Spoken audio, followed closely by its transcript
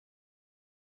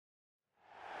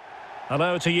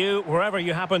Hello to you, wherever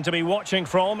you happen to be watching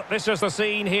from. This is the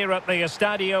scene here at the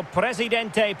Estadio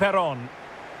Presidente Perón.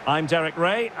 I'm Derek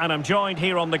Ray, and I'm joined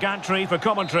here on the gantry for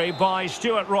commentary by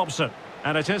Stuart Robson.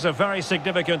 And it is a very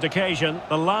significant occasion,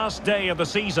 the last day of the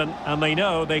season, and they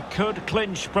know they could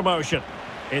clinch promotion.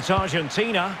 It's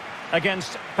Argentina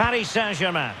against Paris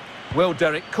Saint-Germain. Well,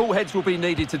 Derek, cool heads will be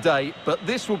needed today, but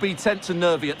this will be tense and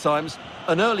nervy at times.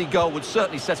 An early goal would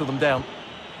certainly settle them down.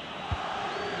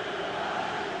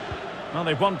 Well,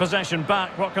 they've won possession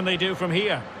back. What can they do from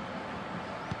here?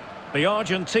 The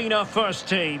Argentina first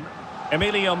team.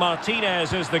 Emilio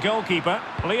Martinez is the goalkeeper.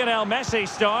 Lionel Messi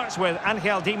starts with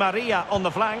Angel Di Maria on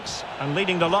the flanks. And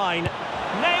leading the line,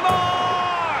 Neymar!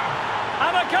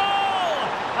 And a goal!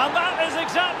 And that is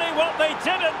exactly what they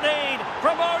didn't need.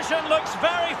 Promotion looks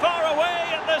very far away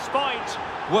at this point.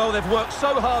 Well, they've worked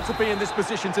so hard to be in this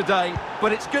position today,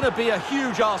 but it's going to be a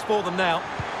huge ask for them now.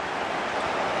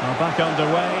 Well, back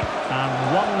underway, and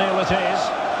 1-0 it is.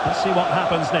 Let's see what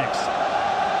happens next.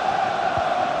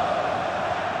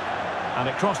 And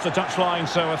it crossed the touchline,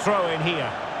 so a throw in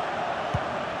here.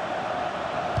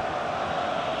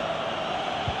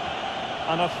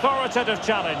 An authoritative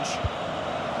challenge.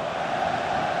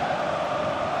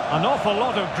 An awful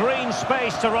lot of green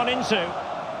space to run into.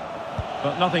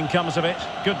 But nothing comes of it.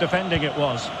 Good defending it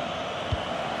was.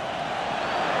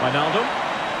 Wijnaldum.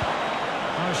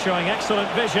 Showing excellent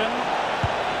vision. And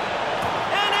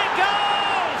it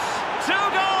goes! 2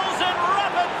 goals in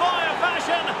rapid-fire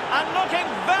fashion and looking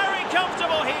very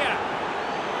comfortable here.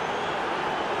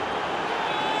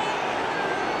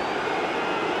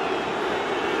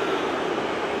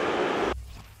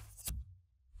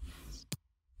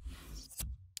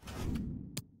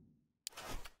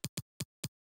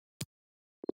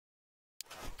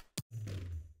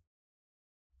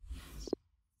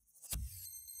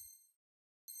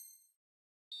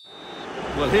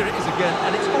 Well, here it is again,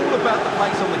 and it's all about the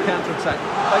pace on the counter-attack.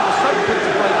 They were so quick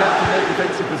to break out from their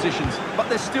defensive positions, but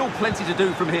there's still plenty to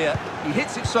do from here. He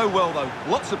hits it so well, though.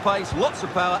 Lots of pace, lots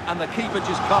of power, and the keeper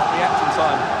just can't react in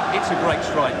time. It's a great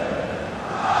strike.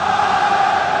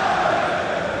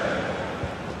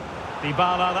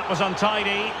 Dybala, that was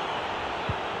untidy.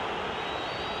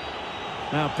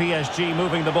 Now PSG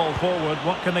moving the ball forward.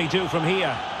 What can they do from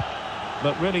here?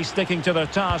 But really sticking to their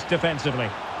task defensively.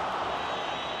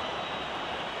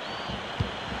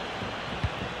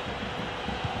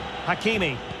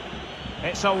 Hakimi.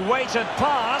 It's a weighted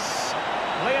pass.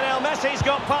 Lionel Messi's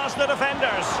got past the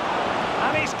defenders.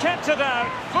 And he's kept it out,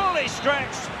 fully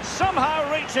stretched, somehow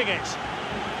reaching it.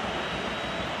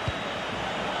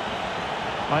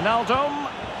 Wijnaldum.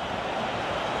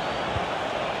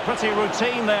 Pretty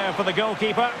routine there for the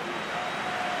goalkeeper.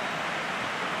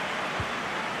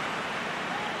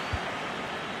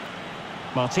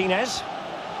 Martinez.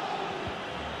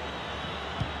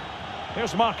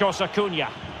 Here's Marcos Acuna.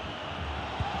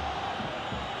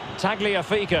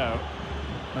 Tagliafico,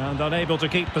 and unable to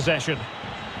keep possession.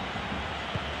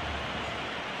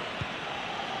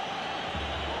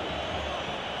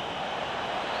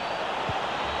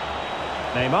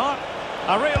 Neymar,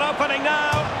 a real opening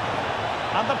now,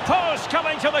 and the post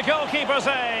coming to the goalkeeper's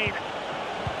aid.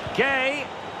 Gay,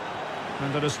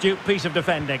 and an astute piece of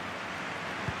defending.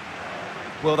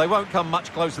 Well, they won't come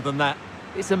much closer than that.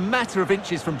 It's a matter of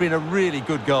inches from being a really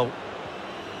good goal.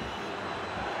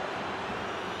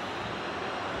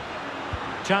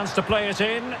 Chance to play it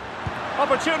in.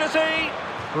 Opportunity.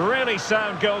 Really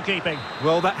sound goalkeeping.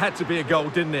 Well, that had to be a goal,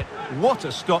 didn't it? What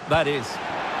a stop that is.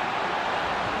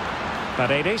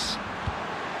 Paredes.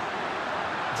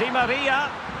 Di Maria.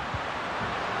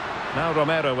 Now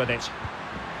Romero with it.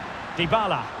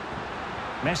 Dybala.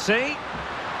 Messi.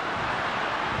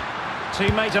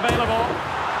 Teammate available.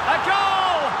 A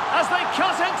goal! As they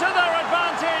cut into their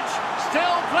advantage.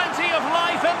 Still plenty of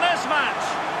life in this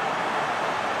match.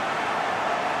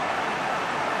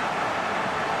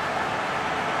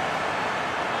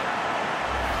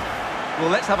 Well,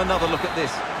 let's have another look at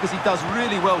this, because he does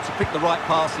really well to pick the right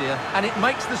pass here, and it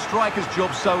makes the striker's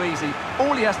job so easy.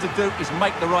 All he has to do is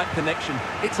make the right connection.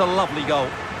 It's a lovely goal.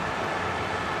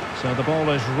 So the ball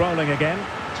is rolling again.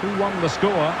 2-1 the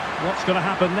score. What's going to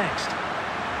happen next?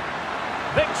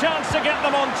 Big chance to get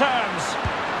them on terms.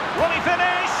 Will he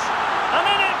finish? And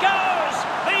in it goes!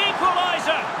 The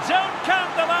equaliser! Don't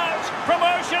count them out!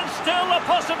 Promotion still a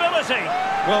possibility.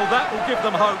 Well, that will give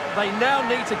them hope. They now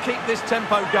need to keep this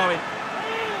tempo going.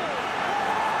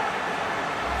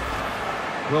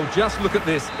 Well, just look at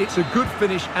this. It's a good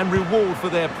finish and reward for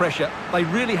their pressure. They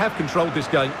really have controlled this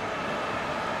game.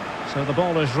 So the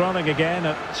ball is running again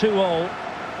at 2-2.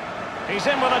 He's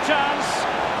in with a chance.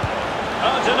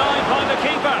 Oh, denied by the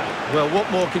keeper. Well,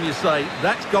 what more can you say?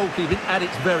 That's goalkeeping at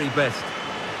its very best.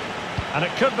 And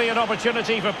it could be an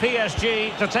opportunity for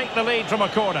PSG to take the lead from a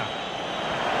corner.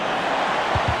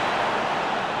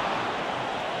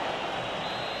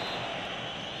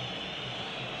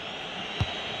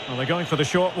 Well, they're going for the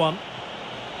short one.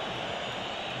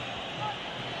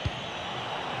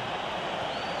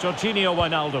 Jorginho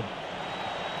Wijnaldum.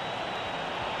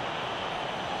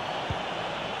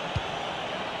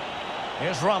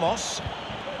 Here's Ramos.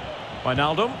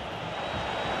 Wijnaldum.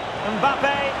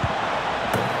 Mbappe.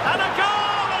 And a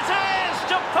goal it is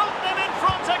to put them in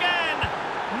front again.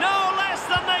 No less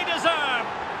than they deserve.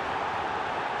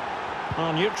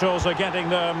 Well, neutrals are getting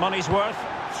their money's worth.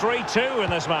 3-2 in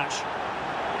this match.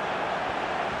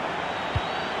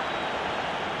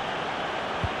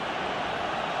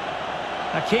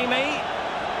 Hakimi.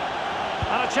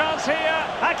 And a chance here.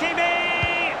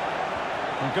 Hakimi!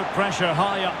 And good pressure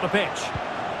high up the pitch.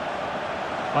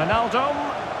 Wijnaldum.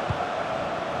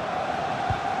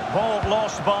 Ball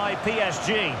lost by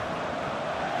PSG.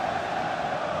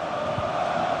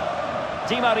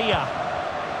 Di Maria.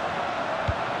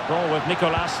 Ball with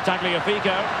Nicolas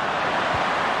Tagliafico.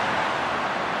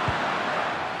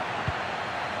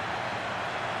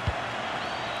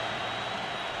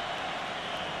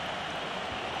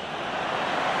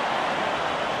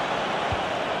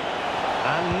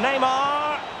 And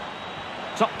Neymar.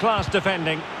 Top-class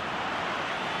defending.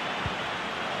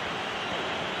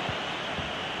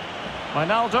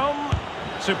 Wijnaldum.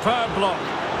 Superb block.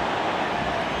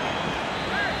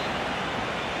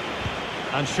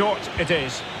 And short it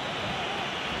is.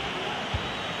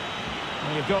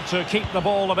 Well, you've got to keep the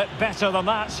ball a bit better than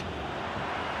that.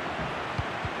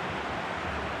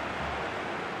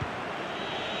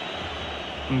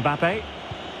 Mbappe.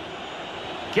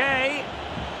 Gay.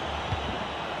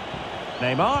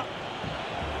 Neymar.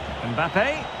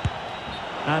 Mbappe.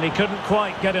 And he couldn't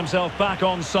quite get himself back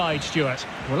on side, Stuart.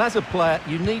 Well, as a player,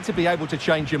 you need to be able to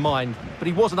change your mind, but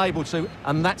he wasn't able to,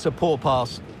 and that's a poor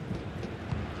pass.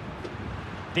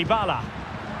 Dybala.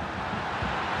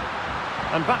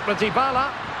 And back with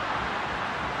Dybala.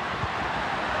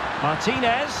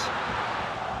 Martinez.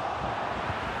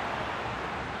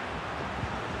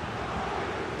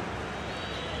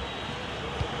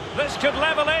 This could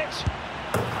level it.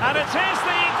 And it is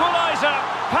the equaliser.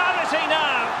 Parity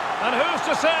now. And who's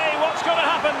to say what's going to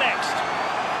happen next?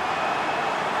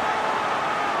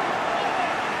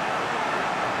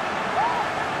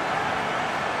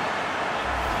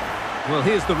 Well,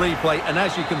 here's the replay, and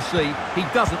as you can see, he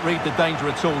doesn't read the danger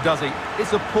at all, does he?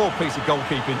 It's a poor piece of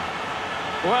goalkeeping.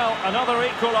 Well, another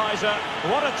equaliser.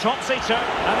 What a topsy-turvy.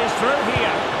 And he's through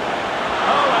here.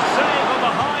 Oh, a save of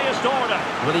the highest order.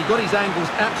 Well, he got his angles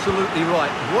absolutely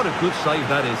right. What a good save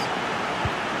that is.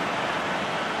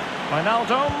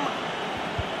 Wijnaldum.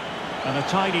 And a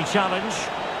tidy challenge.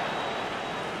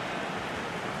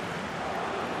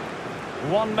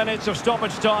 1 minute of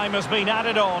stoppage time has been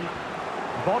added on.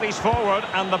 Bodies forward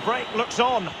and the break looks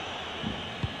on.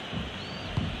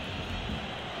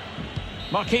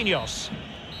 Marquinhos.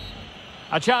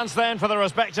 A chance then for the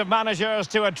respective managers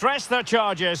to address their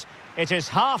charges. It is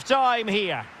half-time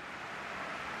here.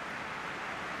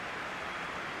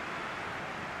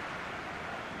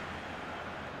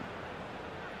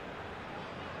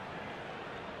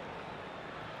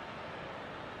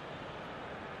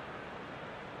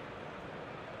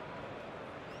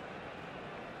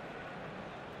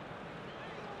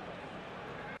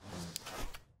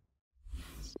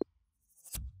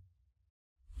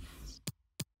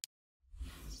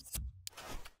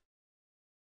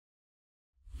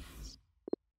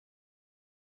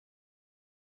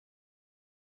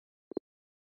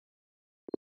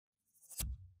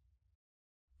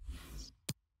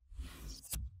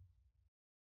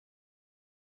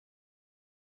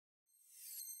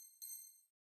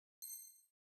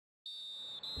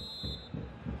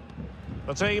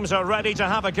 The teams are ready to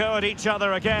have a go at each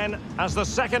other again as the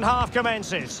second half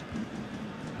commences.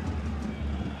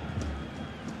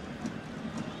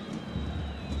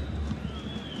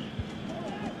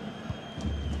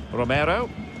 Romero.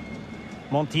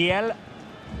 Montiel.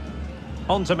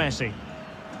 On to Messi.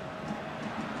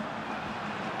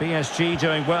 PSG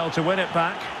doing well to win it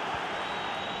back.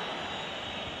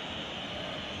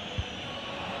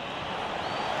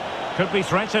 Could be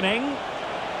threatening.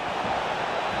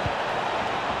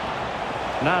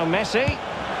 Now Messi.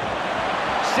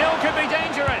 Still could be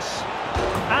dangerous.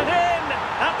 And in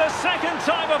at the second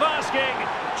time of asking.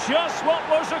 Just what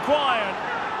was required.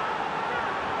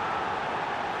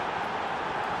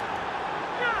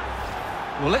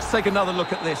 Well, let's take another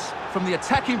look at this. From the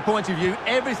attacking point of view,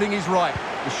 everything is right.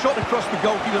 The shot across the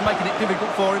goalkeeper making it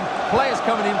difficult for him. Players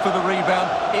coming in for the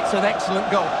rebound. It's an excellent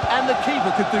goal. And the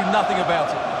keeper could do nothing about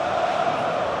it.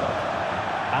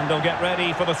 And they'll get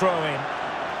ready for the throw-in.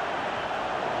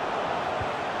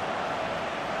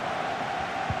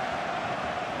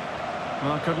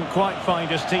 Well, couldn't quite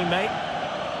find his teammate.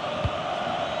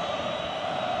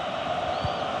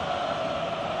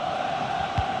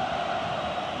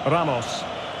 Ramos.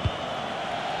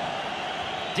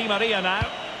 Di Maria now.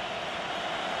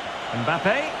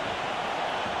 Mbappe.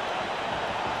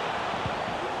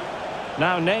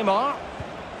 Now Neymar.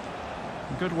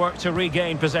 Good work to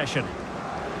regain possession.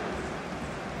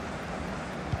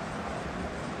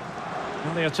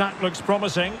 Well, the attack looks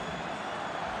promising.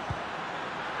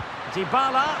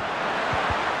 Dybala.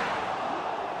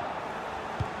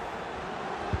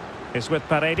 It's with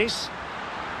Paredes.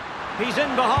 He's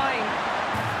in behind.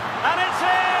 And it's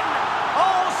in!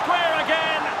 All square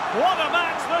again. What a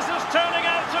match this is turning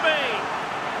out to be.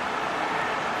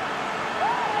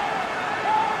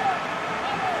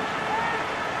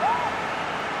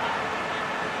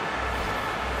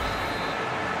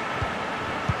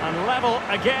 And level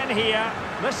again here.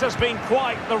 This has been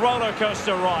quite the roller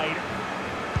coaster ride.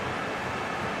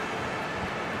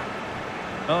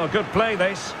 Oh, good play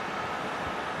this.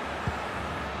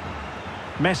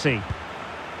 Messi.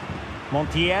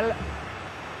 Montiel.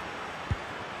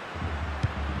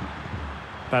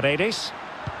 Paredes.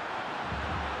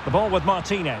 The ball with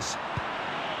Martinez.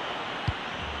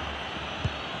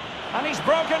 And he's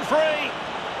broken free.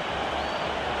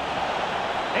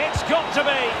 It's got to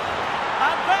be.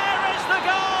 And there is the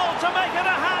goal to make it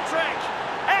a hat-trick.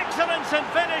 Excellence in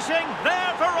finishing,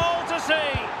 there for all to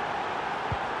see.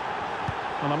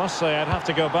 And I must say, I'd have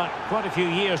to go back quite a few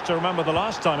years to remember the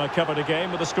last time I covered a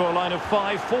game with a scoreline of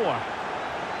 5-4.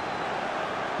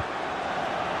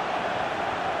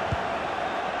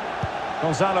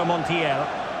 Gonzalo Montiel.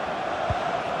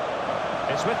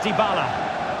 It's with Dybala.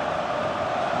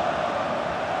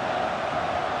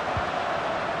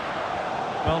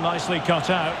 Well, nicely cut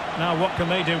out. Now what can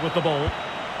they do with the ball?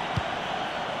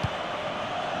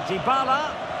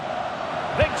 Dybala.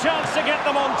 Big chance to get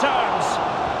them on terms.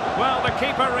 Well, the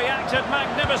keeper reacted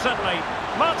magnificently.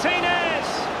 Martinez!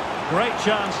 Great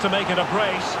chance to make it a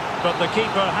brace, but the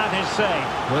keeper had his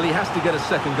say. Well, he has to get a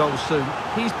second goal soon.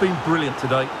 He's been brilliant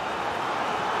today.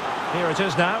 Here it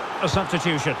is now, a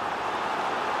substitution.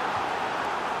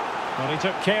 Well, he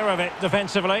took care of it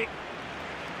defensively.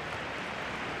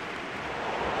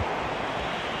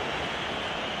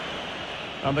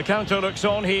 And the counter looks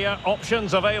on here,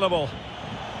 options available.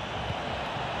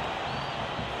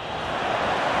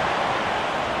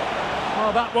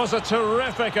 Oh, that was a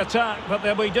terrific attack, but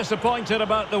they'll be disappointed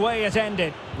about the way it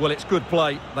ended. Well, it's good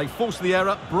play. They force the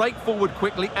error, break forward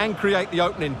quickly and create the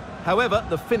opening. However,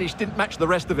 the finish didn't match the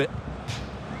rest of it.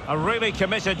 A really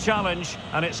committed challenge,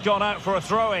 and it's gone out for a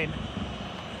throw-in.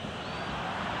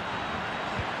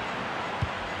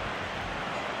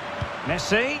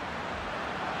 Messi.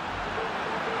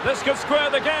 This could square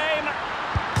the game.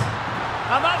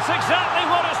 And that's exactly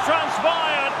what has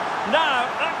transpired. Now,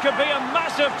 that could be a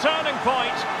massive turning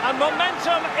point, and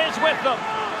momentum is with them.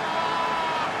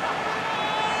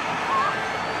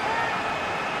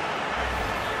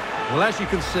 Well, as you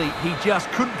can see, he just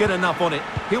couldn't get enough on it.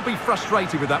 He'll be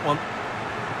frustrated with that one.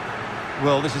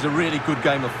 Well, this is a really good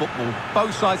game of football.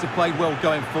 Both sides have played well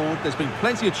going forward. There's been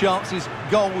plenty of chances,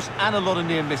 goals, and a lot of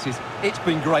near misses. It's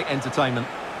been great entertainment.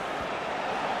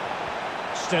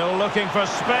 Still looking for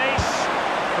space.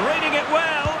 Reading it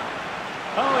well.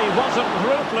 Oh, he wasn't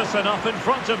ruthless enough in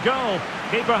front of goal.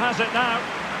 Keeper has it now.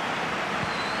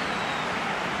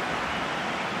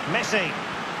 Messi.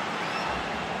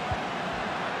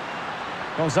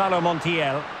 Gonzalo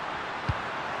Montiel.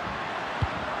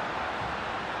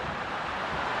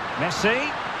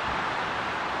 Messi.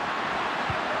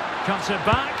 Cuts it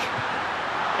back.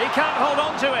 He can't hold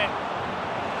on to it.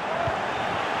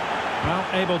 Well,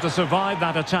 able to survive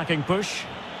that attacking push.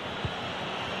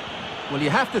 Well, you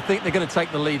have to think they're going to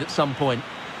take the lead at some point,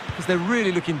 because they're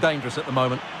really looking dangerous at the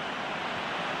moment.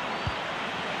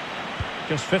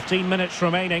 Just 15 minutes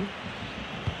remaining.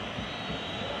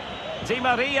 Di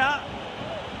Maria.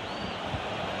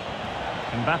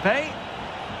 Mbappe.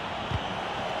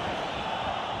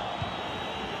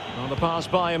 Well, the pass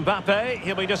by Mbappe.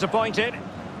 He'll be disappointed.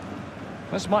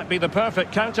 This might be the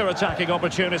perfect counter-attacking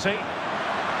opportunity.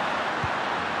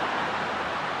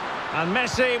 And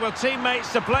Messi with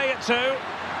teammates to play it to.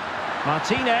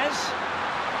 Martinez.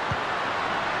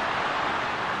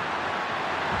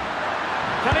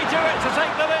 Can he do it to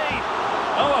take the lead?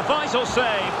 Oh, a vital save,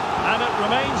 and it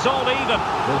remains all even.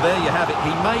 Well, there you have it.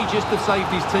 He may just have saved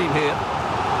his team here.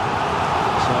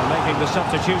 So making the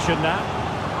substitution now.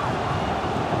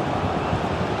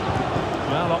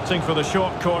 Well, opting for the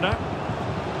short corner.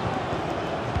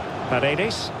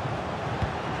 Paredes.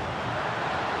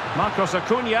 Marcos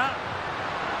Acuna.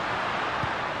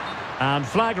 And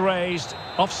flag raised,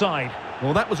 offside.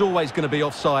 Well, that was always going to be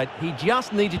offside. He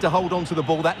just needed to hold on to the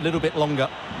ball that little bit longer.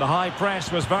 The high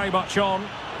press was very much on.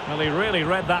 Well, he really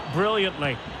read that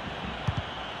brilliantly.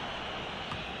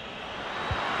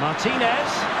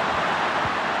 Martinez.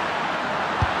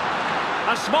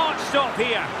 A smart stop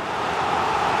here.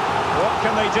 What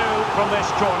can they do from this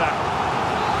corner?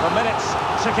 The minutes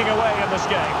ticking away in this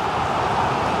game.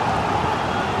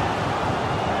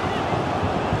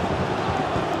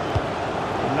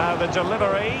 Now the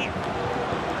delivery.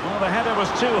 Well, the header was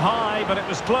too high, but it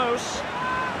was close.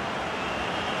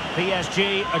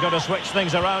 PSG are going to switch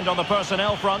things around on the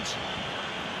personnel front.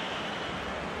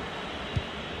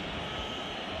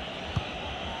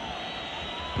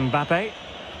 Mbappe.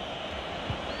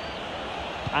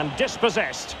 And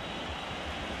dispossessed.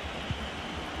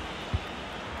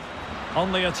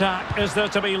 On the attack, is there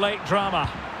to be late drama?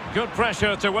 Good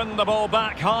pressure to win the ball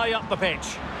back high up the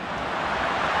pitch.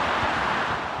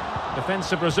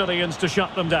 Defensive Brazilians to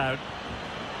shut them down.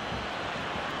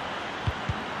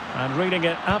 And reading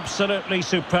it absolutely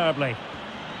superbly.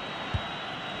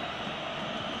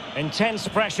 Intense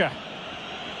pressure.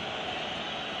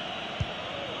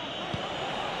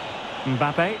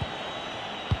 Mbappe.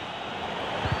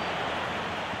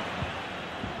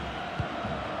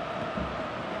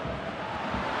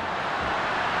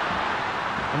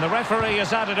 And the referee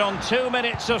has added on 2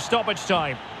 minutes of stoppage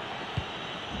time.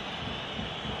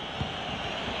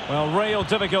 Well, real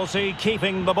difficulty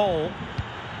keeping the ball.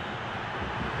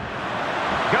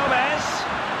 Gomez.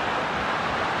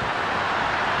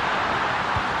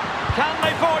 Can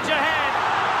they forge ahead?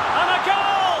 And a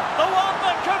goal! The one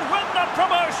that could win the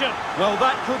promotion. Well,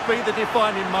 that could be the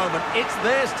defining moment. It's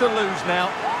theirs to lose now.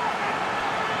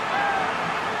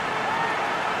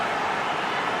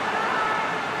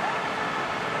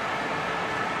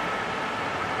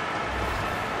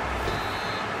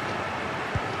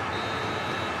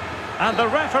 And the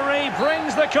referee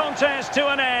brings the contest to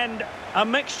an end. A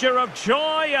mixture of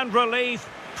joy and relief.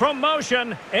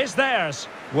 Promotion is theirs.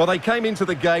 Well, they came into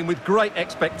the game with great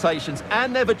expectations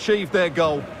and they've achieved their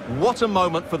goal. What a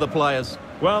moment for the players.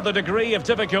 Well, the degree of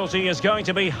difficulty is going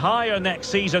to be higher next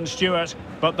season, Stuart,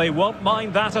 but they won't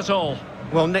mind that at all.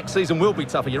 Well, next season will be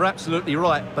tougher, you're absolutely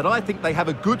right. But I think they have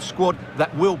a good squad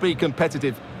that will be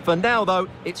competitive. For now, though,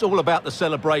 it's all about the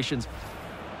celebrations.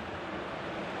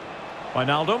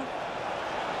 Wijnaldum.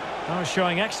 Oh,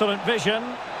 showing excellent vision.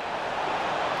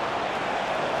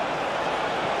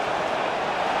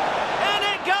 And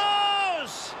it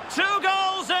goes! 2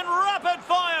 goals in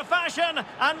rapid-fire fashion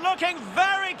and looking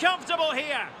very comfortable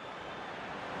here.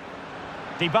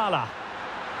 Dybala.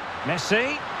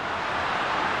 Messi.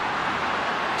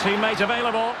 Teammate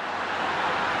available.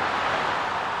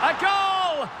 A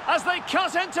goal as they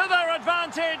cut into their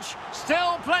advantage.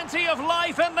 Still plenty of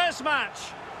life in this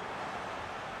match.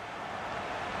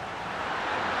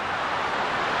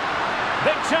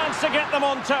 Big chance to get them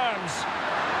on terms.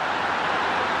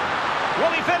 Will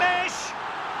he finish?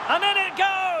 And in it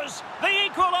goes! The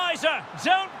equaliser!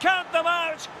 Don't count them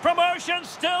out. Promotion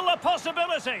still a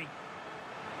possibility.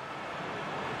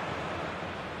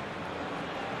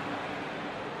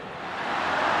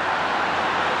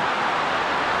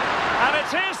 And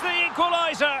it is the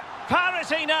equaliser.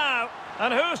 Parity now.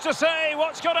 And who's to say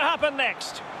what's going to happen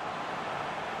next?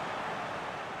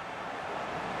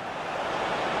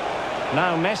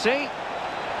 Now Messi.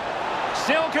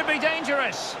 Still could be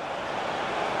dangerous.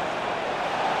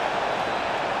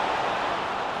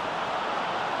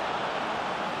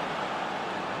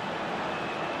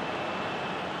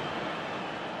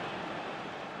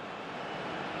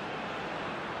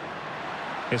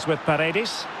 It's with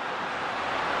Paredes.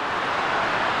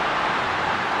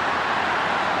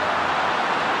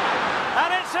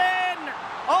 And it's in!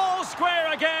 All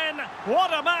square again.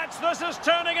 What a match this is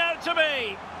turning out to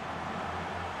be.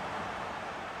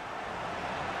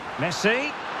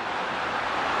 Messi.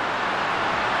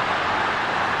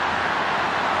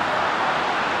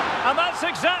 And that's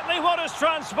exactly what has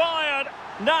transpired.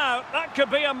 Now, that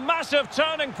could be a massive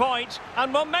turning point,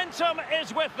 and momentum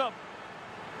is with them.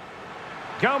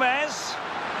 Gomez.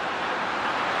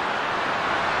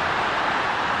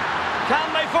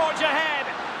 Can they forge ahead?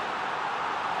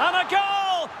 And a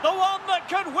goal! The one that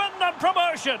could win them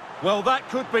promotion. Well, that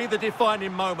could be the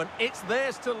defining moment. It's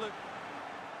theirs to lose.